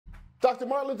Dr.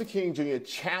 Martin Luther King Jr.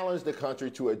 challenged the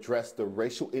country to address the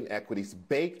racial inequities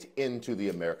baked into the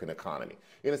American economy.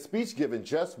 In a speech given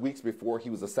just weeks before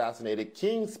he was assassinated,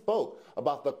 King spoke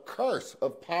about the curse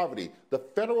of poverty the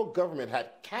federal government had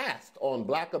cast on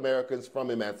Black Americans from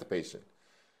emancipation.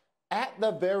 At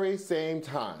the very same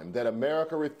time that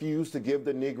America refused to give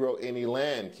the Negro any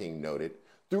land, King noted,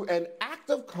 through an act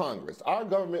of Congress, our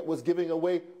government was giving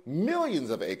away millions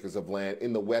of acres of land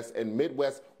in the West and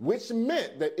Midwest, which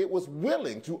meant that it was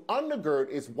willing to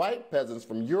undergird its white peasants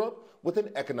from Europe with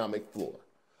an economic floor.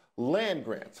 Land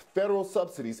grants, federal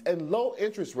subsidies, and low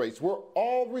interest rates were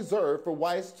all reserved for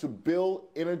whites to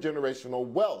build intergenerational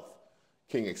wealth,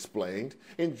 King explained.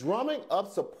 In drumming up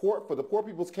support for the Poor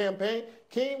People's Campaign,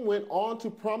 King went on to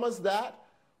promise that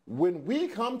when we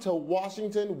come to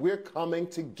Washington, we're coming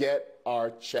to get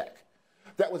our check.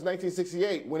 That was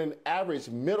 1968, when an average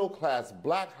middle-class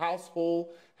Black household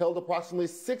held approximately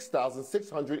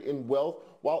 $6,600 in wealth,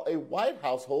 while a white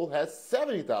household had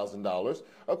 $70,000,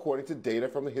 according to data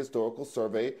from the Historical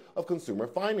Survey of Consumer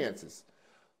Finances.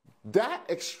 That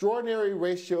extraordinary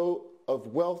ratio of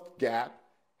wealth gap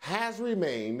has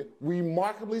remained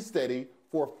remarkably steady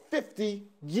for 50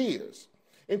 years.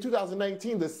 In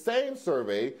 2019, the same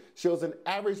survey shows an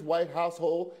average white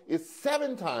household is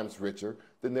 7 times richer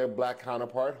than their Black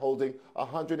counterpart, holding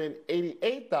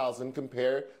 $188,000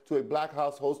 compared to a Black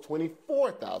household's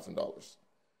 $24,000.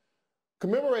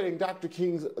 Commemorating Dr.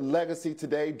 King's legacy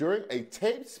today, during a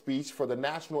taped speech for the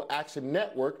National Action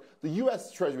Network, the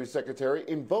U.S. Treasury Secretary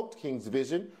invoked King's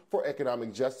vision for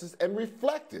economic justice and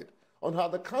reflected on how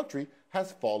the country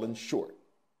has fallen short.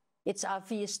 It's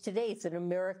obvious today that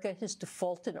America has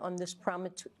defaulted on this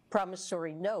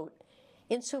promissory note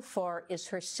insofar as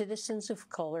her citizens of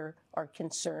color are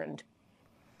concerned.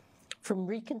 From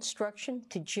Reconstruction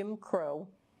to Jim Crow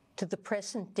to the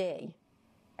present day,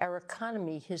 our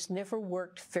economy has never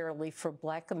worked fairly for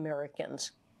Black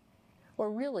Americans,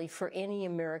 or really for any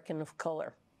American of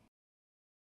color.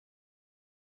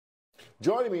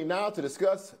 Joining me now to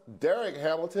discuss, Darrick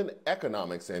Hamilton,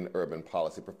 economics and urban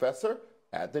policy professor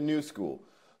at the New School.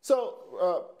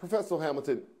 So, Professor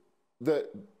Hamilton,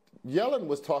 Yellen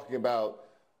was talking about,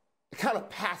 kind of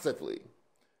passively,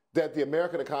 that the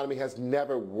American economy has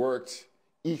never worked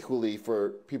equally for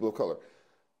people of color.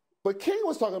 But King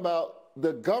was talking about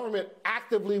the government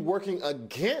actively working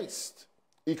against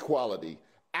equality,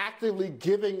 actively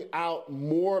giving out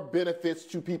more benefits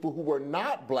to people who were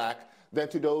not Black than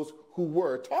to those who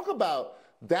were. Talk about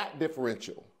that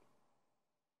differential.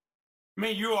 I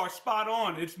mean, you are spot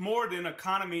on. It's more than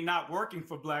economy not working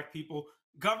for Black people.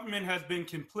 Government has been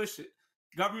complicit.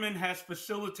 Government has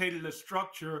facilitated a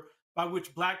structure by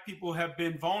which Black people have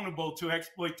been vulnerable to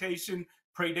exploitation,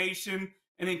 predation,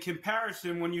 and in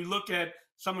comparison, when you look at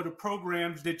some of the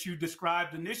programs that you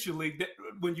described initially,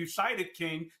 when you cited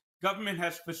King, government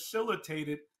has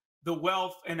facilitated the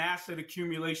wealth and asset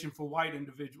accumulation for white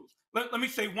individuals. Let me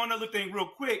say one other thing real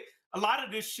quick. A lot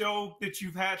of this show that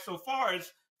you've had so far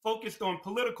is focused on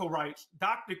political rights.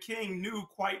 Dr. King knew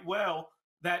quite well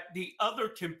that the other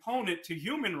component to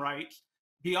human rights,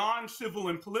 beyond civil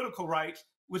and political rights,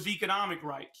 was economic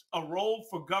rights, a role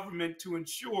for government to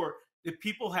ensure that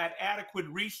people had adequate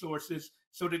resources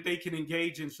so that they can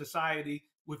engage in society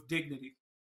with dignity.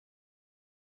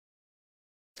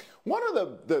 One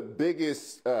of the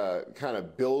biggest kind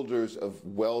of builders of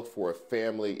wealth for a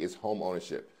family is home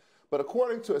ownership. But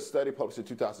according to a study published in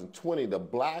 2020, the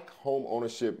Black home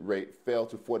ownership rate fell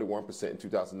to 41% in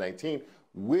 2019,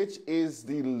 which is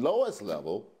the lowest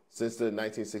level since the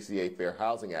 1968 Fair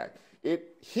Housing Act.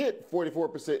 It hit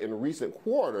 44% in a recent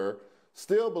quarter,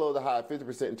 still below the high of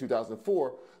 50% in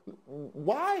 2004.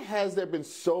 Why has there been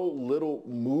so little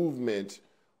movement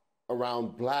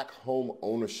around Black home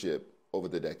ownership over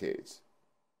the decades?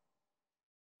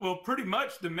 Well, pretty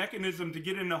much the mechanism to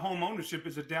get into home ownership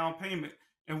is a down payment.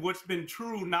 And what's been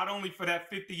true, not only for that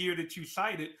 50 year that you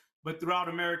cited, but throughout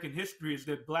American history, is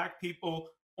that Black people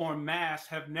en masse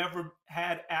have never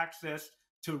had access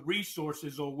to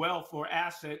resources or wealth or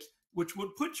assets which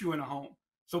would put you in a home.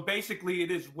 So basically,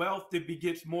 it is wealth that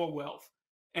begets more wealth.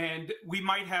 And we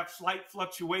might have slight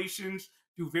fluctuations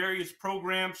through various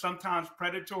programs, sometimes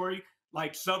predatory,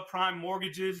 like subprime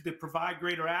mortgages that provide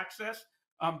greater access.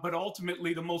 But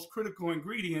ultimately, the most critical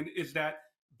ingredient is that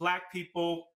Black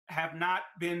people have not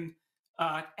been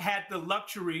had the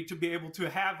luxury to be able to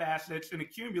have assets and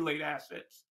accumulate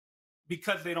assets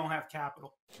because they don't have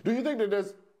capital. Do you think that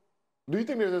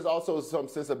there's also some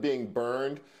sense of being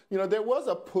burned? You know, there was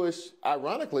a push,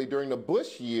 ironically, during the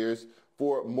Bush years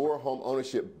for more home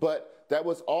ownership, but that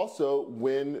was also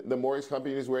when the mortgage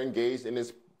companies were engaged in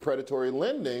this predatory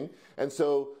lending, and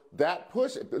so that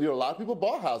push, a lot of people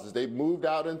bought houses. They moved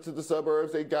out into the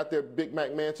suburbs. They got their Big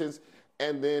Mac mansions,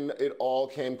 and then it all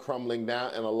came crumbling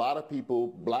down. And a lot of people,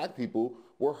 black people,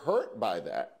 were hurt by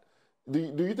that. Do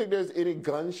you think there's any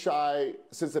gun-shy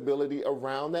sensibility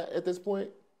around that at this point?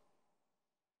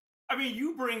 I mean,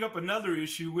 you bring up another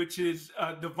issue, which is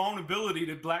the vulnerability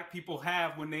that black people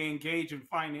have when they engage in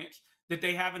finance, that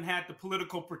they haven't had the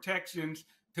political protections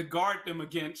to guard them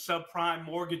against subprime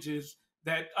mortgages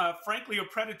that frankly are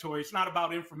predatory. It's not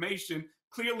about information.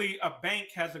 Clearly, a bank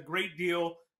has a great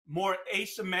deal more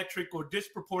asymmetric or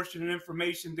disproportionate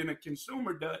information than a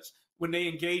consumer does when they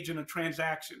engage in a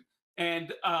transaction.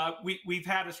 And we've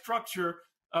had a structure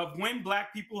of when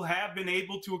black people have been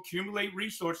able to accumulate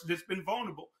resources that's been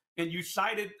vulnerable. And you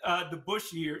cited the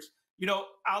Bush years.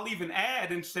 I'll even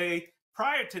add and say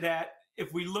prior to that,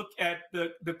 if we look at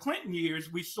the Clinton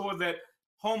years, we saw that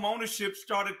home ownership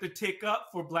started to tick up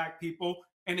for black people,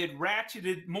 and it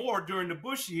ratcheted more during the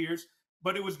Bush years.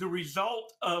 But it was the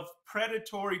result of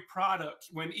predatory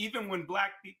products. Even when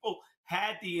black people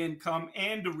had the income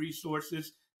and the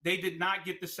resources, they did not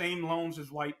get the same loans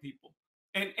as white people.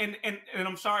 And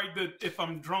I'm sorry if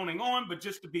I'm droning on, but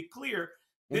just to be clear,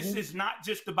 this is not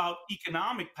just about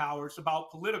economic power, it's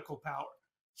about political power.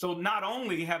 So not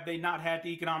only have they not had the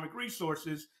economic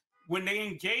resources, when they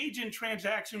engage in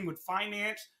transaction with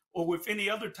finance or with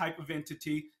any other type of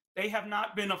entity, they have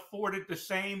not been afforded the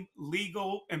same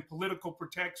legal and political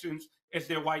protections as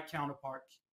their white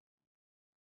counterparts.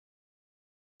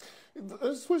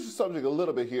 Let's switch the subject a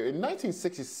little bit here. In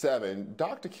 1967,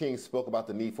 Dr. King spoke about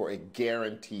the need for a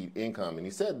guaranteed income, and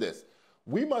he said this: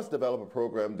 "We must develop a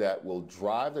program that will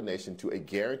drive the nation to a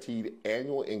guaranteed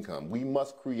annual income. We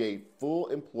must create full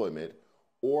employment,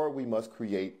 or we must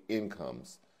create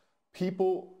incomes.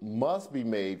 People must be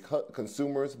made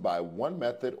consumers by one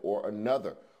method or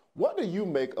another." What do you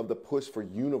make of the push for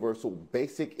universal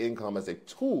basic income as a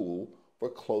tool for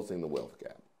closing the wealth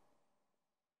gap?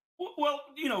 Well,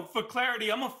 for clarity,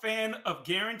 I'm a fan of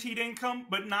guaranteed income,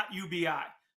 but not UBI.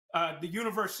 The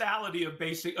universality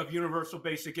of universal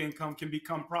basic income can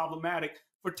become problematic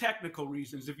for technical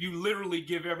reasons. If you literally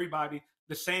give everybody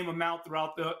the same amount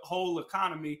throughout the whole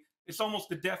economy, it's almost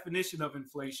the definition of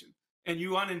inflation. And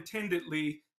you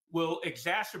unintendedly will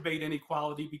exacerbate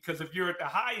inequality, because if you're at the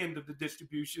high end of the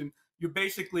distribution, you're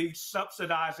basically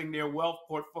subsidizing their wealth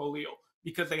portfolio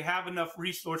because they have enough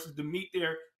resources to meet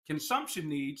their consumption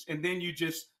needs, and then you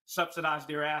just subsidize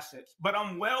their assets. But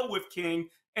I'm well with King.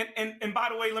 And by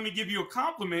the way, let me give you a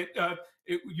compliment.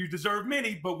 You deserve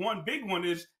many, but one big one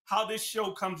is how this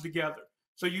show comes together.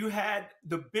 So you had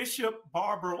the Bishop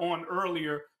Barber on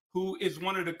earlier, who is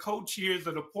one of the co-chairs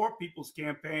of the Poor People's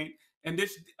Campaign. And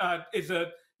this is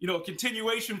a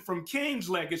continuation from King's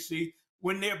legacy,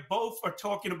 when they're both are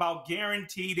talking about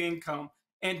guaranteed income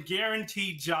and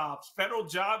guaranteed jobs, federal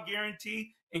job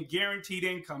guarantee and guaranteed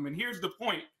income. And here's the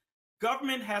point: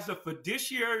 government has a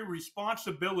fiduciary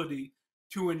responsibility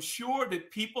to ensure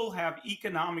that people have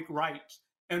economic rights.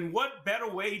 And what better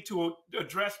way to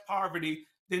address poverty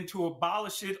than to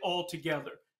abolish it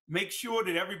altogether? Make sure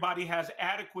that everybody has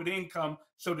adequate income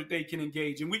so that they can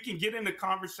engage. And we can get into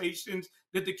conversations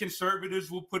that the conservatives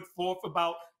will put forth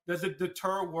about, does it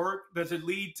deter work? Does it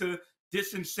lead to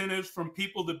disincentives from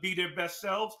people to be their best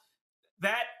selves?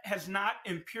 That has not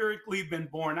empirically been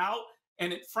borne out.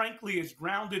 And it frankly is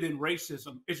grounded in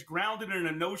racism. It's grounded in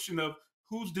a notion of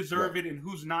who's deserve it and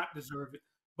who's not deserve it.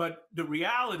 But the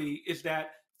reality is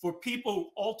that for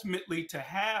people ultimately to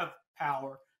have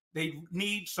power, they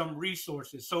need some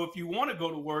resources. So if you want to go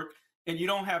to work and you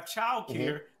don't have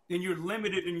childcare, then you're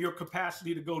limited in your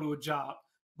capacity to go to a job.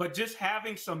 But just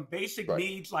having some basic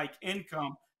needs like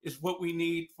income is what we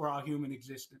need for our human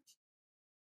existence.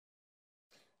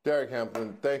 Darrick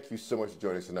Hamilton, thank you so much for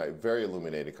joining us tonight. Very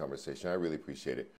illuminating conversation. I really appreciate it.